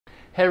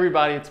Hey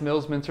everybody, it's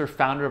Mills Mincer,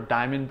 founder of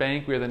Diamond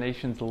Banc. We are the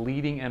nation's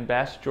leading and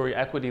best jewelry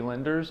equity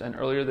lenders, and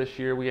earlier this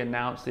year we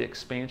announced the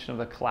expansion of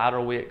the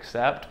collateral we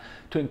accept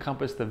to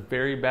encompass the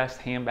very best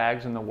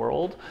handbags in the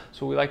world.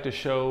 So we like to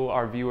show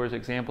our viewers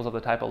examples of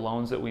the type of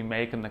loans that we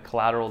make and the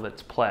collateral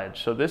that's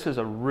pledged. So this is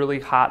a really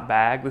hot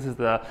bag. This is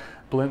the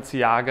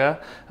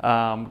Balenciaga,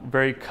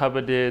 very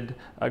coveted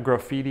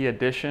graffiti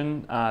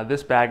edition.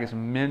 This bag is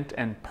mint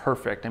and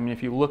perfect. I mean,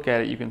 if you look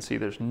at it, you can see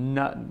there's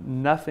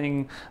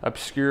nothing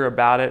obscure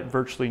about it,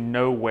 virtually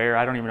no wear.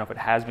 I don't even know if it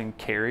has been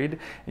carried.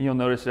 And you'll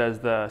notice it has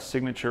the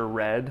signature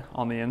red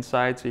on the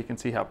inside, so you can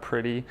see how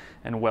pretty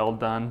and well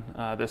done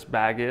this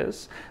bag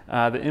is.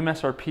 The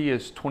MSRP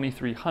is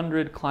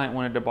 $2,300. Client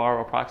wanted to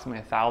borrow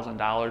approximately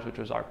 $1,000, which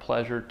was our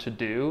pleasure to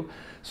do.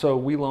 So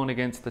we loan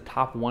against the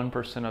top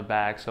 1% of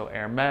bags, so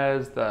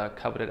Hermes, the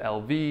coveted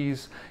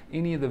LVs,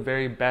 any of the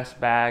very best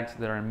bags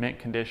that are in mint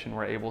condition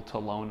we're able to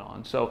loan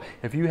on. So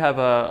if you have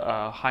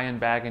a high-end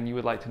bag and you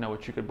would like to know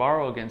what you could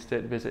borrow against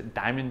it, visit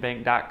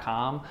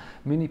diamondbank.com.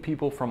 Many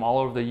people from all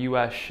over the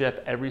US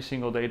ship every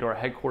single day to our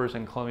headquarters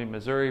in Columbia,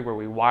 Missouri, where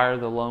we wire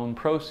the loan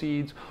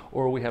proceeds,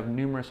 or we have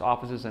numerous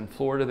offices in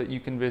Florida that you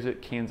can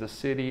visit, Kansas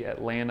City,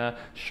 Atlanta,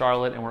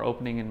 Charlotte, and we're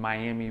opening in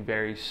Miami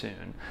very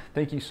soon.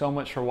 Thank you so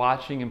much for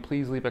watching, and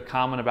please leave a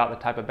comment about the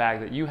type of bag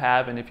that you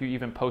have, and if you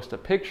even post a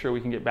picture, we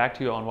can get back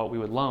to you on what we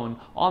would loan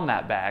on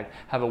that bag.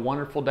 Have a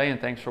wonderful day, and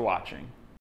thanks for watching.